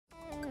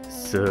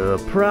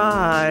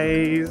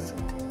Surprise!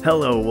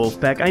 Hello,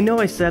 Wolfpack. I know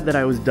I said that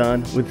I was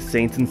done with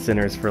Saints and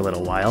Sinners for a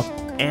little while,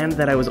 and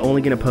that I was only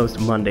going to post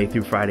Monday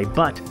through Friday,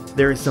 but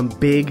there is some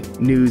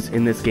big news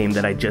in this game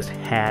that I just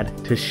had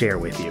to share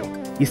with you.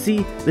 You see,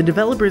 the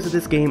developers of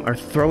this game are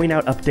throwing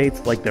out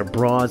updates like they're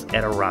bras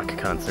at a rock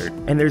concert,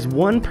 and there's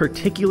one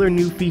particular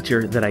new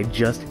feature that I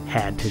just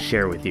had to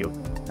share with you.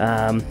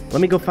 Let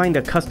me go find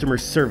a customer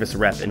service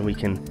rep and we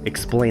can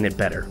explain it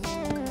better.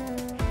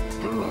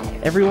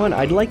 Everyone,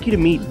 I'd like you to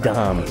meet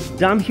Dom.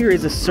 Dom here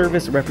is a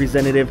service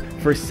representative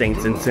for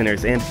Saints and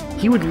Sinners, and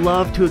he would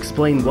love to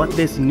explain what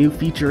this new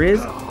feature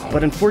is,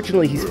 but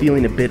unfortunately he's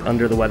feeling a bit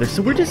under the weather,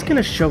 so we're just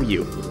gonna show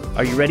you.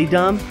 Are you ready,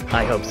 Dom?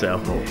 I hope so.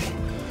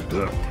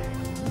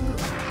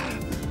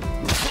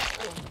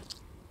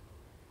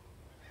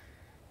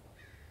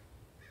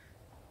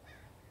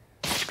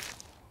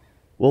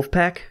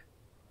 Wolfpack,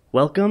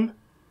 welcome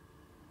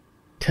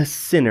to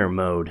Sinner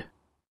Mode.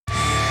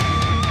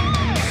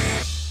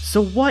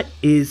 So what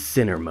is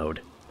Sinner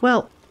Mode?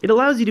 Well, it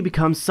allows you to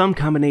become some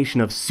combination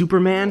of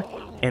Superman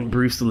and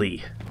Bruce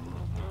Lee.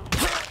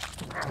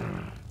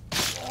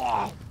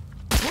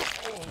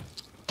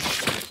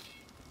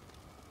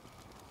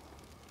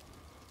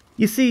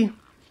 You see,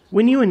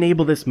 when you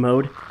enable this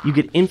mode, you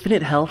get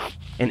infinite health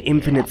and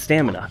infinite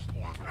stamina.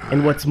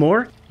 And what's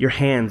more, your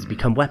hands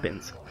become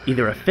weapons.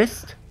 Either a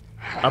fist,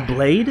 a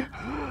blade,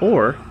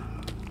 or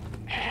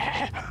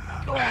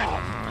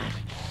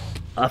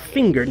a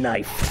finger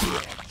knife.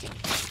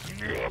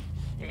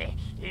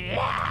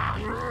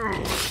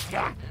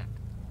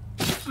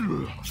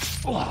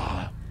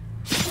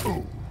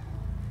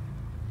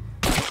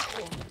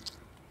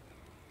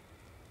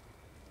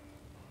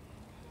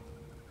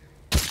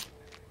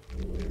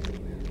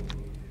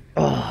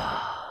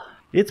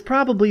 It's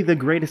probably the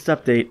greatest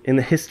update in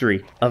the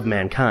history of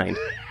mankind.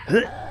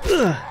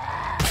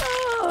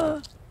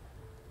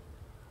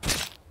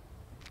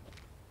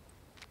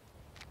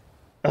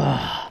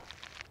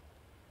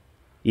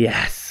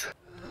 Yes.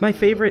 My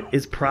favorite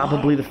is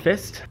probably the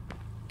fist,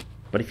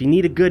 but if you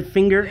need a good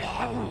finger,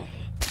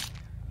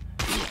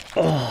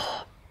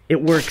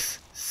 it works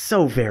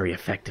so very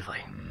effectively.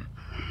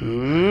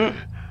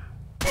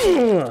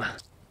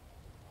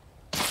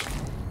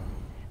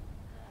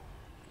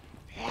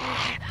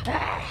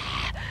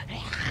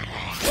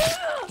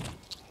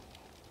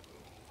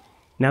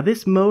 Now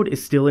this mode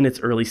is still in its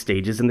early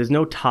stages and there's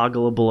no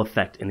toggleable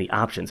effect in the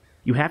options.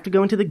 You have to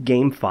go into the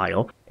game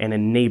file and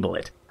enable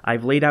it.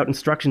 I've laid out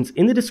instructions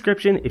in the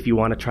description if you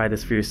want to try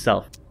this for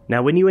yourself.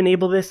 Now when you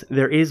enable this,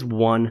 there is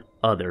one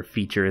other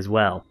feature as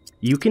well.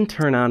 You can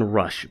turn on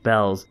rush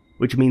bells,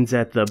 which means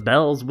that the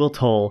bells will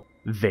toll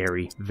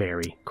very,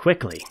 very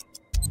quickly.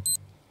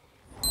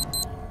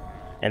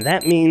 And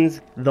that means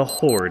the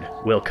Horde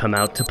will come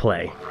out to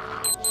play.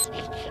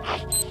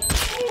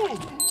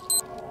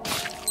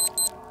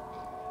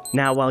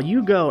 Now while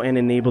you go and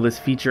enable this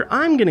feature,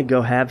 I'm gonna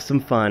go have some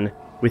fun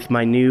with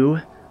my new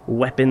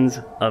weapons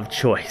of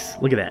choice.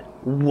 Look at that.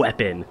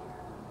 Weapon.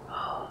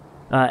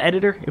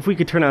 Editor, if we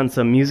could turn on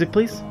some music,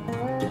 please.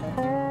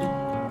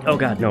 Oh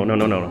god, no.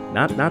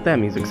 Not that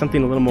music.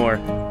 Something a little more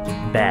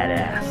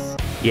badass.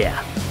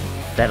 Yeah,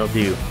 that'll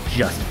do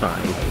just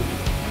fine.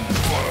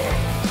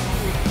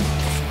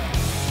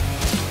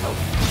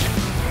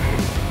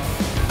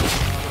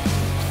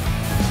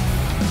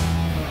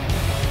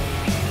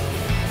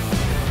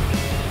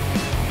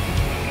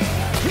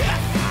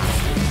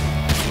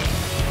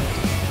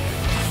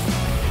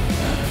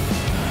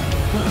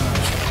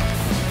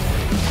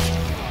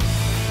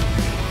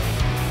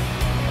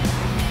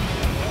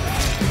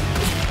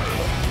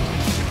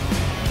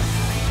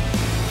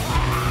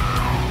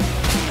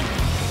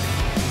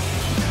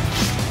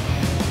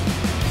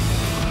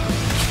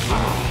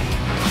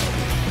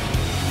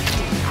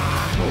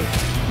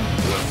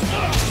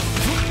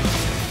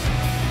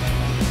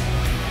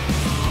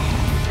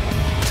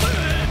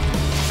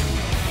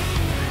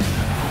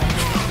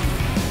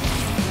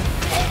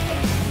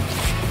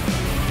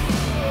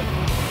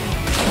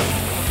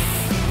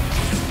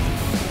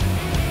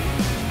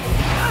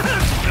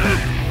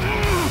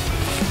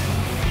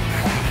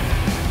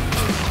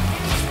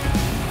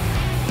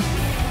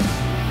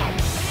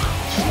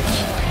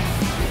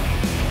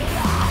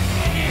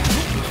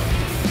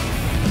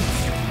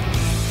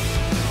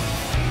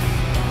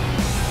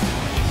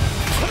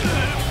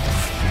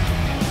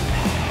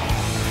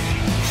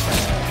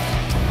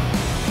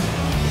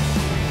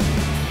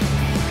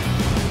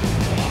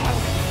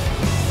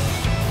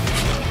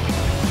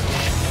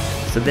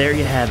 So there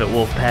you have it,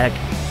 Wolfpack.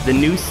 The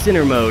new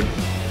Sinner Mode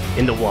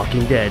in The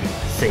Walking Dead,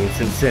 Saints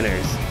and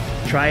Sinners.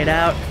 Try it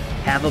out,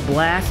 have a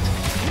blast,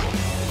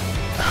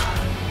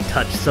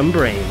 touch some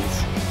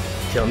brains.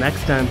 Till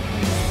next time.